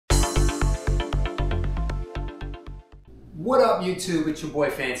What up YouTube, it's your boy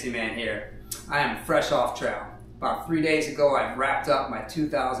Fancy Man here. I am fresh off trail. About 3 days ago I wrapped up my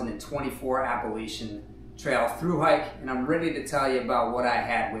 2024 Appalachian Trail Thru-Hike and I'm ready to tell you about what I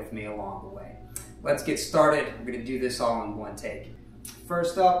had with me along the way. Let's get started. We're going to do this all in one take.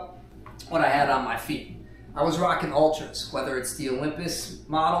 First up, what I had on my feet. I was rocking ultras, whether it's the Olympus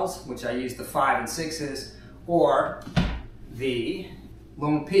models, which I use the 5 and 6s, or the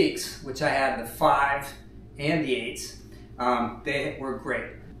Lone Peaks, which I had the 5 and the 8s. They were great.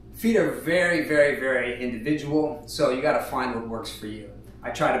 Feet are very individual, so you got to find what works for you.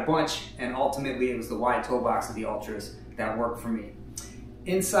 I tried a bunch, and ultimately it was the wide toe box of the ultras that worked for me.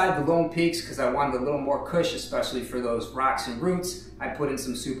 Inside the Lone Peaks, because I wanted a little more cush, especially for those rocks and roots, I put in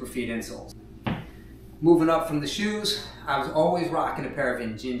some Superfeet insoles. Moving up from the shoes, I was always rocking a pair of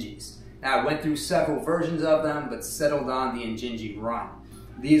Injinjis. Now I went through several versions of them, but settled on the Injinji Run.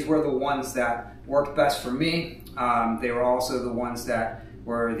 These were the ones that worked best for me. They were also the ones that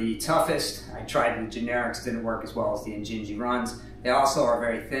were the toughest. I tried the generics, didn't work as well as the Injinji Runs. They also are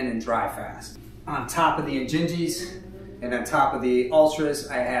very thin and dry fast. On top of the Injinjis and on top of the Ultras,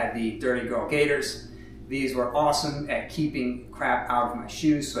 I had the Dirty Girl Gators. These were awesome at keeping crap out of my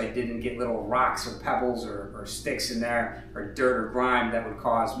shoes so I didn't get little rocks or pebbles or sticks in there or dirt or grime that would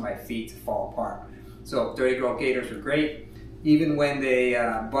cause my feet to fall apart. So Dirty Girl Gators were great. Even when they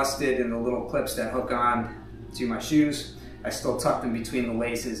busted in the little clips that hook on to my shoes, I still tucked them between the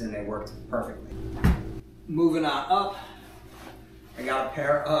laces and they worked perfectly. Moving on up, I got a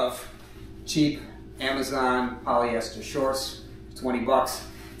pair of cheap Amazon polyester shorts, 20 bucks.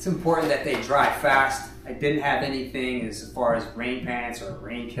 It's important that they dry fast. I didn't have anything as far as rain pants or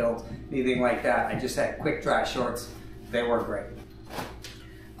rain kilt, anything like that. I just had quick dry shorts. They were great.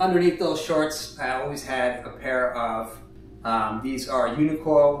 Underneath those shorts, I always had a pair of, these are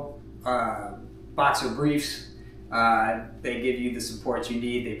Uniqlo boxer briefs. They give you the support you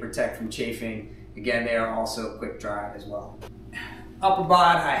need. They protect from chafing. Again, they are also quick dry as well. Upper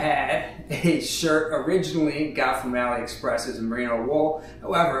bod, I had a shirt originally got from AliExpress as a merino wool.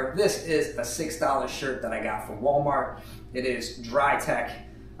 However, this is a $6 shirt that I got from Walmart. It is dry tech,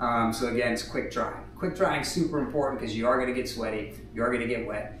 so again, it's quick drying. Quick drying is super important because you are going to get sweaty, you are going to get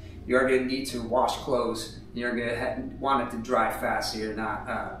wet, you are going to need to wash clothes, you're going to want it to dry fast so you're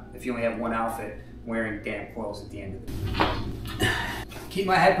not, if you only have one outfit, wearing damp clothes at the end of it. Keep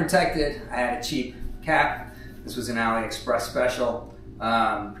my head protected, I had a cheap cap. This was an AliExpress special.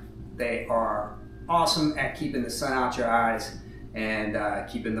 They are awesome at keeping the sun out your eyes and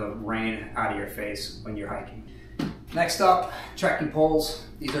keeping the rain out of your face when you're hiking. Next up, trekking poles.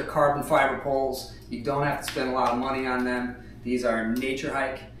 These are carbon fiber poles. You don't have to spend a lot of money on them. These are Nature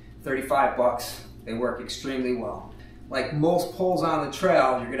Hike, 35 bucks. They work extremely well. Like most poles on the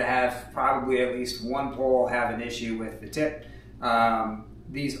trail, you're gonna have probably at least one pole have an issue with the tip.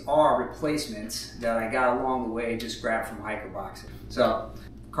 These are replacements that I got along the way, just grabbed from hiker boxes. So,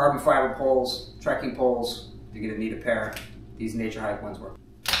 carbon fiber poles, trekking poles, you're gonna need a pair. These Nature Hike ones work.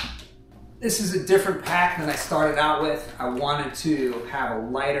 This is a different pack than I started out with. I wanted to have a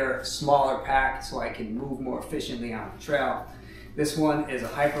lighter, smaller pack so I can move more efficiently on the trail. This one is a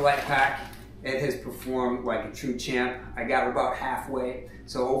hyperlight pack. It has performed like a true champ. I got about halfway,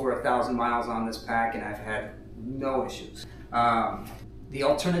 so over 1,000 miles on this pack and I've had no issues. The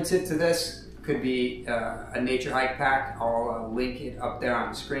alternative to this could be a Nature Hike pack. I'll link it up there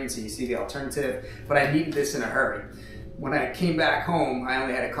on the screen so you see the alternative, but I needed this in a hurry. When I came back home, I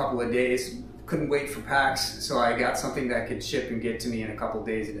only had a couple of days, couldn't wait for packs, so I got something that could ship and get to me in a couple of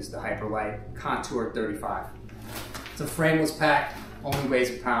days. It is the Hyperlight Contour 35. It's a frameless pack, only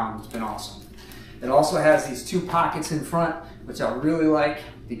weighs a pound, it's been awesome. It also has these two pockets in front, which I really like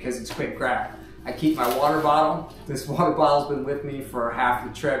because it's quick grab. I keep my water bottle. This water bottle's been with me for half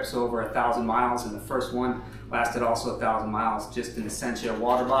the trip, so over 1,000 miles, and the first one lasted also 1,000 miles. Just an essential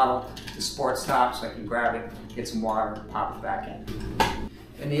water bottle, the sports top, so I can grab it, get some water, pop it back in.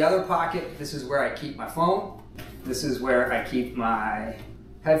 In the other pocket, this is where I keep my phone. This is where I keep my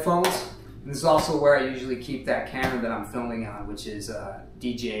headphones. And this is also where I usually keep that camera that I'm filming on, which is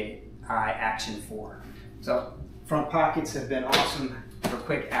DJI Action 4. So, front pockets have been awesome for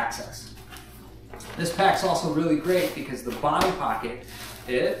quick access. This pack's also really great because the bottom pocket,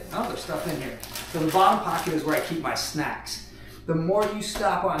 there's stuff in here. So the bottom pocket is where I keep my snacks. The more you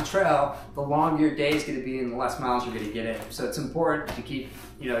stop on trail, the longer your day is going to be and the less miles you're going to get in. So it's important to keep,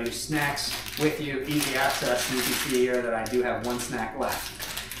 your snacks with you, easy access. And you can see here that I do have one snack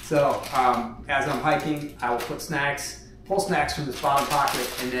left. So as I'm hiking, I will put pull snacks from this bottom pocket,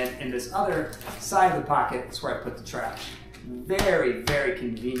 and then in this other side of the pocket is where I put the trash. Very, very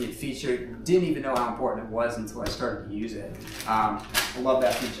convenient feature. Didn't even know how important it was until I started to use it. I love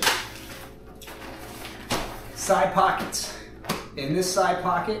that feature. Side pockets. In this side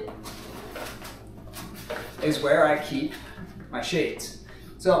pocket is where I keep my shades.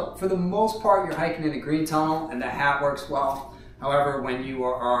 So for the most part, you're hiking in a green tunnel and the hat works well. However, when you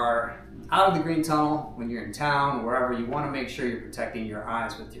are out of the green tunnel, when you're in town or wherever, you want to make sure you're protecting your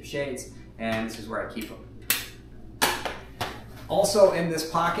eyes with your shades, and this is where I keep them. Also in this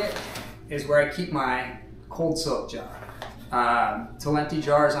pocket is where I keep my cold soak jar. Talenti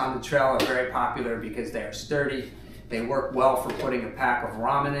jars on the trail are very popular because they are sturdy. They work well for putting a pack of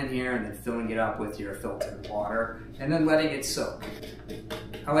ramen in here and then filling it up with your filtered water and then letting it soak.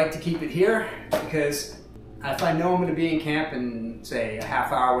 I like to keep it here because if I know I'm going to be in camp in, say, a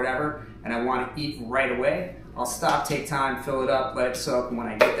half hour or whatever, and I want to eat right away, I'll stop, take time, fill it up, let it soak, and when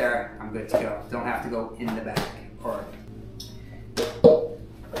I get there, I'm good to go. Don't have to go in the bag.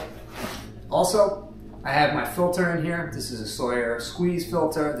 Also, I have my filter in here. This is a Sawyer squeeze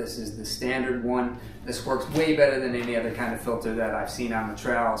filter. This is the standard one. This works way better than any other kind of filter that I've seen on the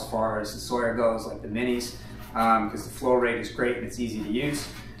trail as far as the Sawyer goes, like the minis, because the flow rate is great and it's easy to use.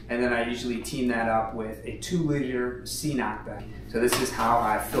 And then I usually team that up with a 2-liter C-Knock bag. So this is how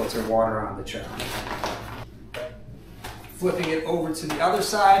I filter water on the trail. Flipping it over to the other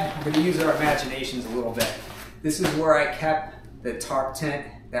side, we're going to use our imaginations a little bit. This is where I kept the tarp tent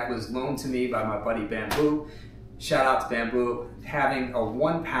that was loaned to me by my buddy Bamboo. Shout out to Bamboo. Having a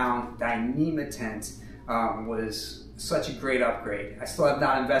 1-pound Dyneema tent was such a great upgrade. I still have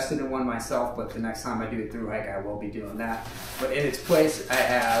not invested in one myself, but the next time I do a thru hike, I will be doing that. But in its place, I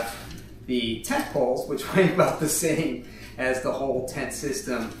have the tent poles, which weigh about the same as the whole tent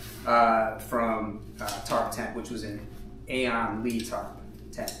system from Tarp Tent, which was an Aeon Lee tarp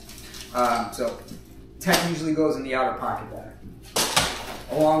tent. So tent usually goes in the outer pocket there.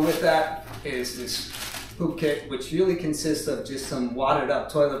 Along with that is this poop kit, which really consists of just some wadded up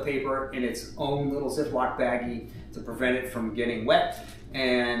toilet paper in its own little Ziploc baggie to prevent it from getting wet,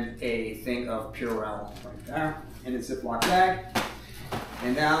 and a thing of Purell right there in a Ziploc bag.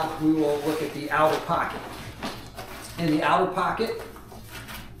 And now we will look at the outer pocket. In the outer pocket,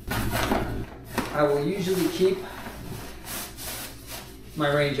 I will usually keep my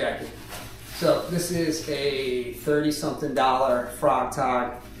rain jacket. So this is a $30-something Frog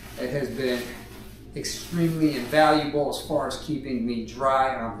Tog. It has been extremely invaluable as far as keeping me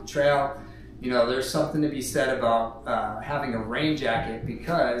dry on the trail. You know, there's something to be said about having a rain jacket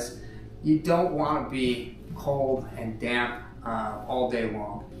because you don't want to be cold and damp all day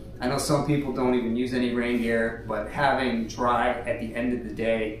long. I know some people don't even use any rain gear, but having dry at the end of the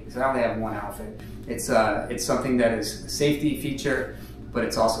day, because I only have one outfit, it's something that is a safety feature, but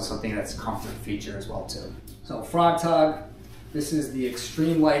it's also something that's a comfort feature as well too. So Frog Tog, this is the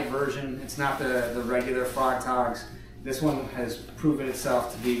extreme light version. It's not the regular Frog Togs. This one has proven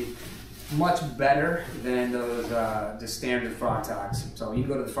itself to be much better than those the standard Frog Togs. So you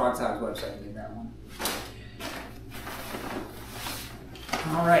can go to the Frog Togs website and get that one.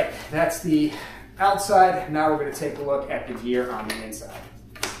 All right, that's the outside. Now we're going to take a look at the gear on the inside.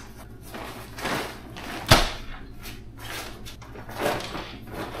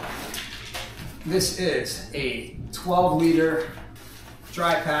 This is a 12-liter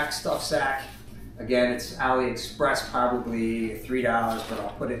dry pack stuff sack. Again, it's AliExpress, probably $3, but I'll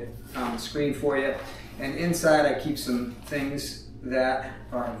put it on the screen for you. And inside I keep some things that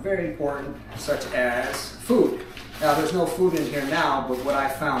are very important, such as food. Now there's no food in here now, but what I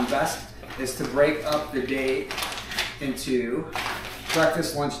found best is to break up the day into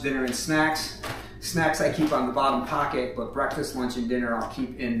breakfast, lunch, dinner, and snacks. Snacks I keep on the bottom pocket, but breakfast, lunch, and dinner I'll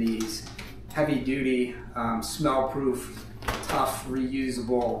keep in these heavy-duty, smell-proof, tough,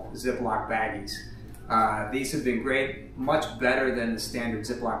 reusable Ziploc baggies. These have been great, much better than the standard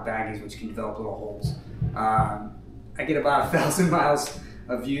Ziploc baggies, which can develop little holes. I get about 1,000 miles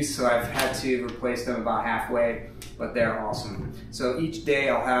of use, so I've had to replace them about halfway, but they're awesome. So each day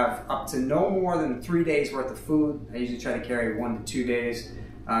I'll have up to no more than 3 days worth of food. I usually try to carry 1 to 2 days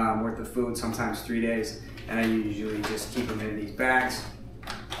worth of food, sometimes 3 days, and I usually just keep them in these bags.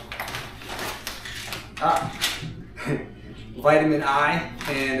 Vitamin I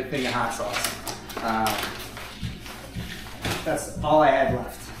and a thing of hot sauce. That's all I had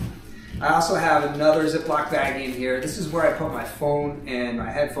left. I also have another Ziploc baggie in here. This is where I put my phone and my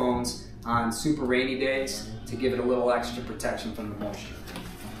headphones on super rainy days to give it a little extra protection from the moisture.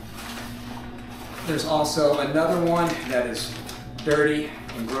 There's also another one that is dirty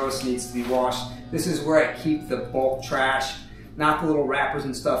and gross, needs to be washed. This is where I keep the bulk trash, not the little wrappers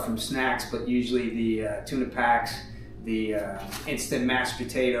and stuff from snacks, but usually the tuna packs, the instant mashed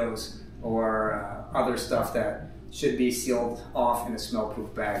potatoes or other stuff that should be sealed off in a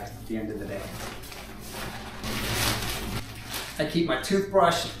smell-proof bag at the end of the day. I keep my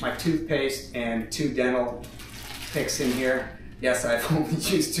toothbrush, my toothpaste, and 2 dental picks in here. Yes, I've only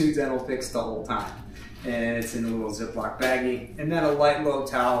used 2 dental picks the whole time. And it's in a little Ziploc baggie. And then a light load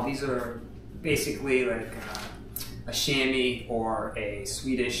towel. These are basically like a chamois or a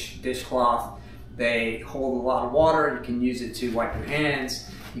Swedish dishcloth. They hold a lot of water. You can use it to wipe your hands.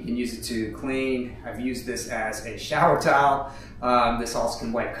 You can use it to clean. I've used this as a shower towel. This also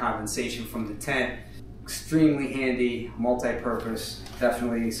can wipe condensation from the tent. Extremely handy, multi-purpose.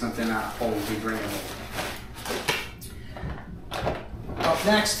 Definitely something I'll always be bringing with. Up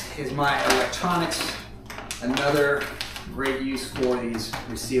next is my electronics. Another great use for these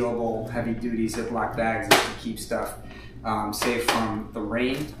resealable heavy-duty Ziploc bags is to keep stuff safe from the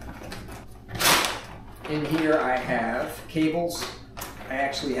rain. In here I have cables. I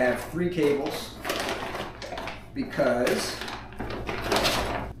actually have 3 cables because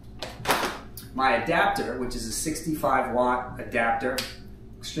my adapter, which is a 65-watt adapter,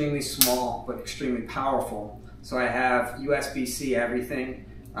 extremely small but extremely powerful. So I have USB-C everything,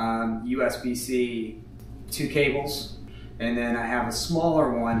 USB-C 2 cables, and then I have a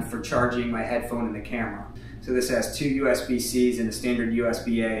smaller one for charging my headphone and the camera. So this has 2 USB-Cs and a standard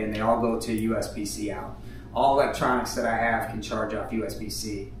USB-A, and they all go to USB-C out. All electronics that I have can charge off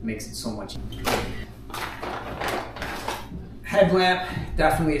USB-C. It makes it so much easier. Headlamp,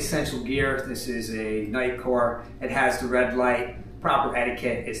 definitely essential gear. This is a Nitecore. It has the red light. Proper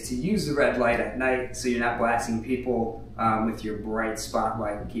etiquette is to use the red light at night so you're not blasting people with your bright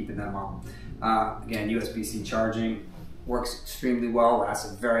spotlight and keeping them up. Again, USB-C charging works extremely well, lasts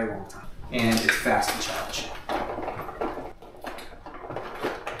a very long time, and it's fast to charge.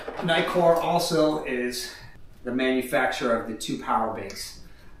 Nitecore also is the manufacturer of the 2 power banks.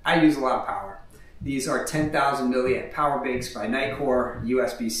 I use a lot of power. These are 10,000 milliamp power banks by Nitecore,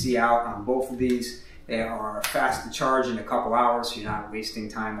 USB-C out on both of these. They are fast to charge in a couple hours, so you're not wasting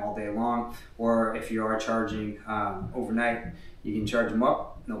time all day long. Or if you are charging overnight, you can charge them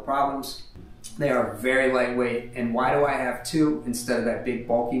up, no problems. They are very lightweight. And why do I have 2 instead of that big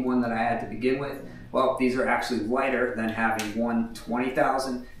bulky one that I had to begin with? Well, these are actually lighter than having one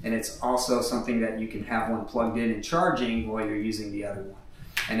 20,000, and it's also something that you can have one plugged in and charging while you're using the other one.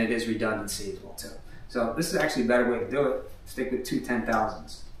 And it is redundancy as well too. So this is actually a better way to do it. Stick with 2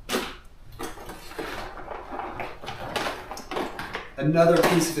 10,000s. Another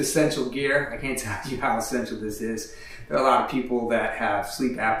piece of essential gear. I can't tell you how essential this is. There are a lot of people that have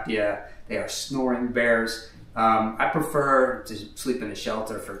sleep apnea. They are snoring bears. I prefer to sleep in a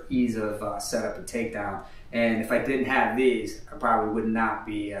shelter for ease of setup and takedown. And if I didn't have these, I probably would not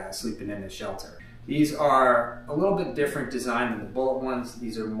be sleeping in a shelter. These are a little bit different design than the bullet ones.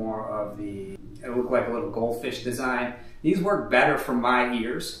 These are more of the, it look like a little goldfish design. These work better for my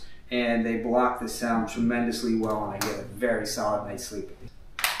ears, and they block the sound tremendously well, and I get a very solid night's sleep.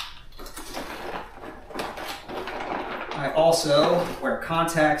 I also wear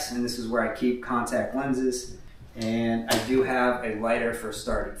contacts, and this is where I keep contact lenses. And I do have a lighter for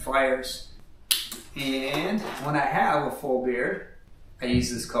starting fires. And when I have a full beard, I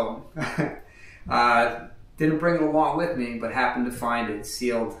use this comb. Didn't bring it along with me, but happened to find it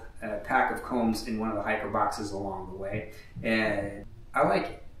sealed, a pack of combs in one of the hiker boxes along the way. And I like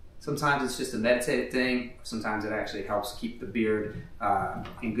it. Sometimes it's just a meditative thing. Sometimes it actually helps keep the beard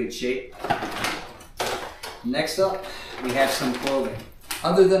in good shape. Next up, we have some clothing.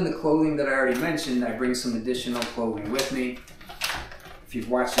 Other than the clothing that I already mentioned, I bring some additional clothing with me. If you've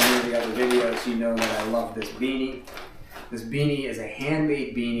watched any of the other videos, you know that I love this beanie. This beanie is a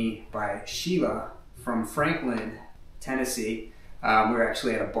handmade beanie by Sheila from Franklin, Tennessee. We're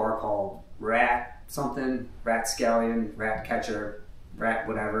actually at a bar called Rat something, Rat Scallion, Rat Catcher, Rat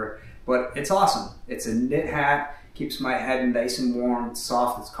whatever. But it's awesome. It's a knit hat, keeps my head nice and warm, it's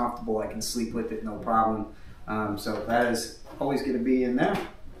soft, it's comfortable, I can sleep with it no problem. So that is always going to be in there.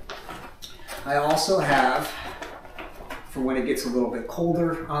 I also have, for when it gets a little bit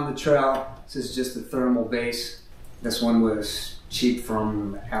colder on the trail, this is just a thermal base. This one was cheap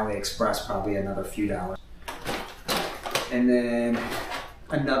from AliExpress, probably another few dollars. And then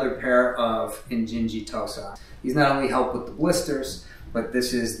another pair of Injinji toe socks. These not only help with the blisters, but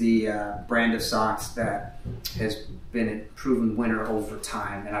this is the brand of socks that has been a proven winner over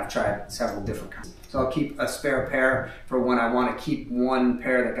time, and I've tried several different kinds. So I'll keep a spare pair for when I want to keep one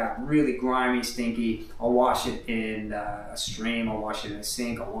pair that got really grimy, stinky. I'll wash it in a stream, I'll wash it in a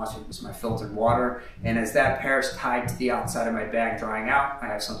sink, I'll wash it with my filtered water, and as that pair is tied to the outside of my bag drying out, I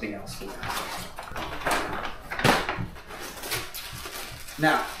have something else for that.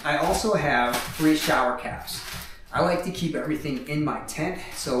 Now, I also have 3 shower caps. I like to keep everything in my tent,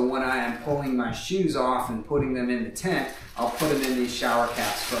 so when I am pulling my shoes off and putting them in the tent, I'll put them in these shower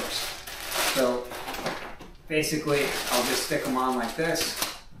caps first. So basically, I'll just stick them on like this,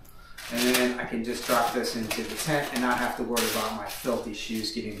 and then I can just drop this into the tent and not have to worry about my filthy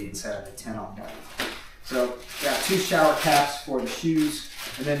shoes getting the inside of the tent all day. So, got 2 shower caps for the shoes,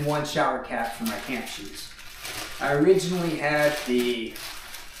 and then 1 shower cap for my camp shoes. I originally had the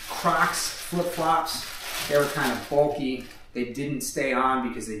Crocs flip-flops. They were kind of bulky. They didn't stay on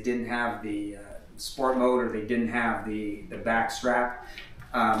because they didn't have the sport mode, or they didn't have the back strap.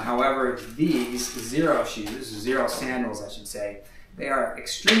 However, these Zero shoes, Zero sandals I should say, they are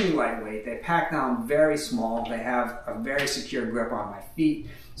extremely lightweight. They pack down very small. They have a very secure grip on my feet.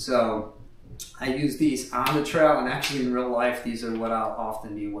 So I use these on the trail, and actually in real life, these are what I'll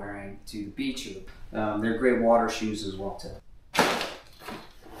often be wearing to the beach. They're great water shoes as well too.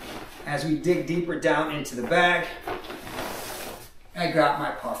 As we dig deeper down into the bag, I got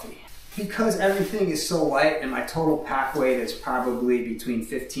my puffy. Because everything is so light and my total pack weight is probably between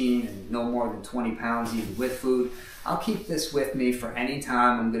 15 and no more than 20 pounds even with food, I'll keep this with me for any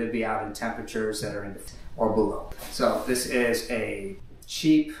time I'm going to be out in temperatures that are in the or below. So this is a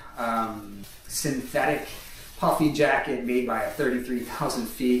cheap synthetic puffy jacket made by 33,000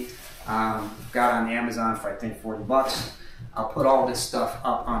 feet. Got on Amazon for I think 40 bucks. I'll put all this stuff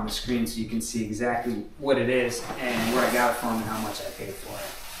up on the screen so you can see exactly what it is and where I got it from and how much I paid for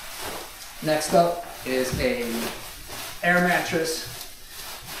it. Next up is a air mattress.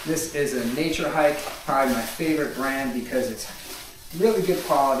 This is a Nature Hike, probably my favorite brand because it's really good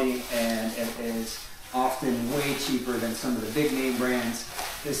quality and it is often way cheaper than some of the big name brands.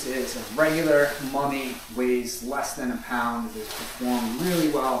 This is a regular Mummy, weighs less than a pound. It has performed really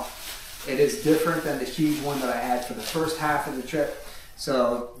well. It is different than the huge one that I had for the first half of the trip.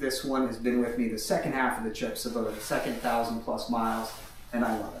 So this one has been with me the second half of the trip, so the second 1,000+ miles, and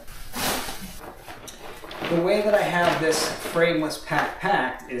I love it. The way that I have this frameless pack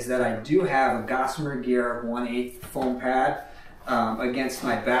packed is that I do have a Gossamer Gear 1/8 foam pad against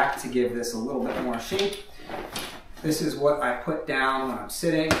my back to give this a little bit more shape. This is what I put down when I'm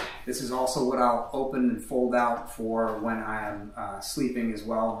sitting. This is also what I'll open and fold out for when I'm sleeping as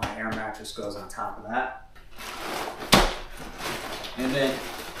well. My air mattress goes on top of that. And then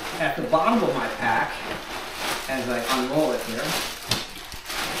at the bottom of my pack, as I unroll it here,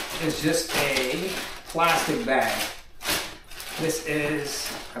 is just a plastic bag. This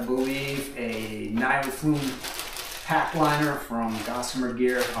is, I believe, a nylon flume pack liner from Gossamer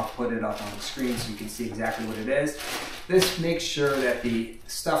Gear. I'll put it up on the screen so you can see exactly what it is. This makes sure that the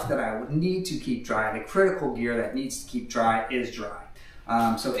stuff that I would need to keep dry, the critical gear that needs to keep dry, is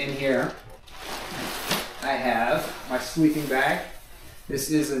dry. So in here, I have my sleeping bag. This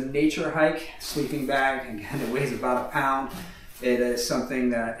is a Nature Hike sleeping bag. Again, it weighs about a pound. It is something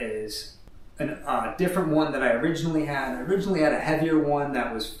that is a different one that I originally had. I originally had a heavier one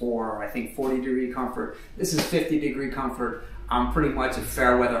that was for, I think, 40-degree comfort. This is 50-degree comfort. I'm pretty much a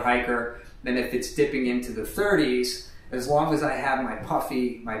fair weather hiker. And if it's dipping into the 30s, as long as I have my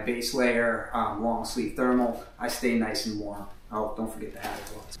puffy, my base layer, long sleeve thermal, I stay nice and warm. Oh, don't forget the hat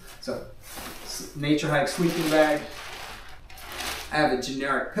as well. So, Nature Hike sleeping bag. I have a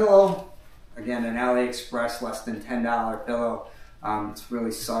generic pillow. Again, an AliExpress, less than $10 pillow. It's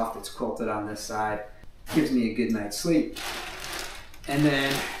really soft, it's quilted on this side. Gives me a good night's sleep. And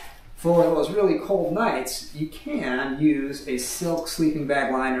then for those really cold nights, you can use a silk sleeping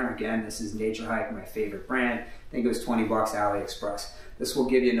bag liner. Again, this is Nature Hike, my favorite brand. I think it was 20 bucks AliExpress. This will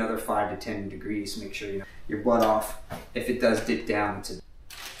give you another 5 to 10 degrees. Make sure you know your butt off if it does dip down into.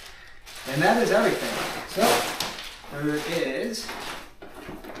 And that is everything. So there is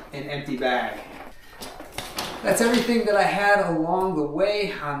an empty bag. That's everything that I had along the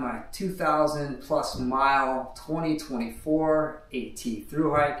way on my 2,000+ mile 2024 AT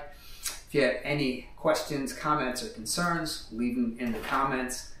thru-hike. If you have any questions, comments, or concerns, leave them in the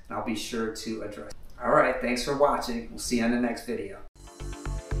comments and I'll be sure to address them. All right, thanks for watching. We'll see you on the next video.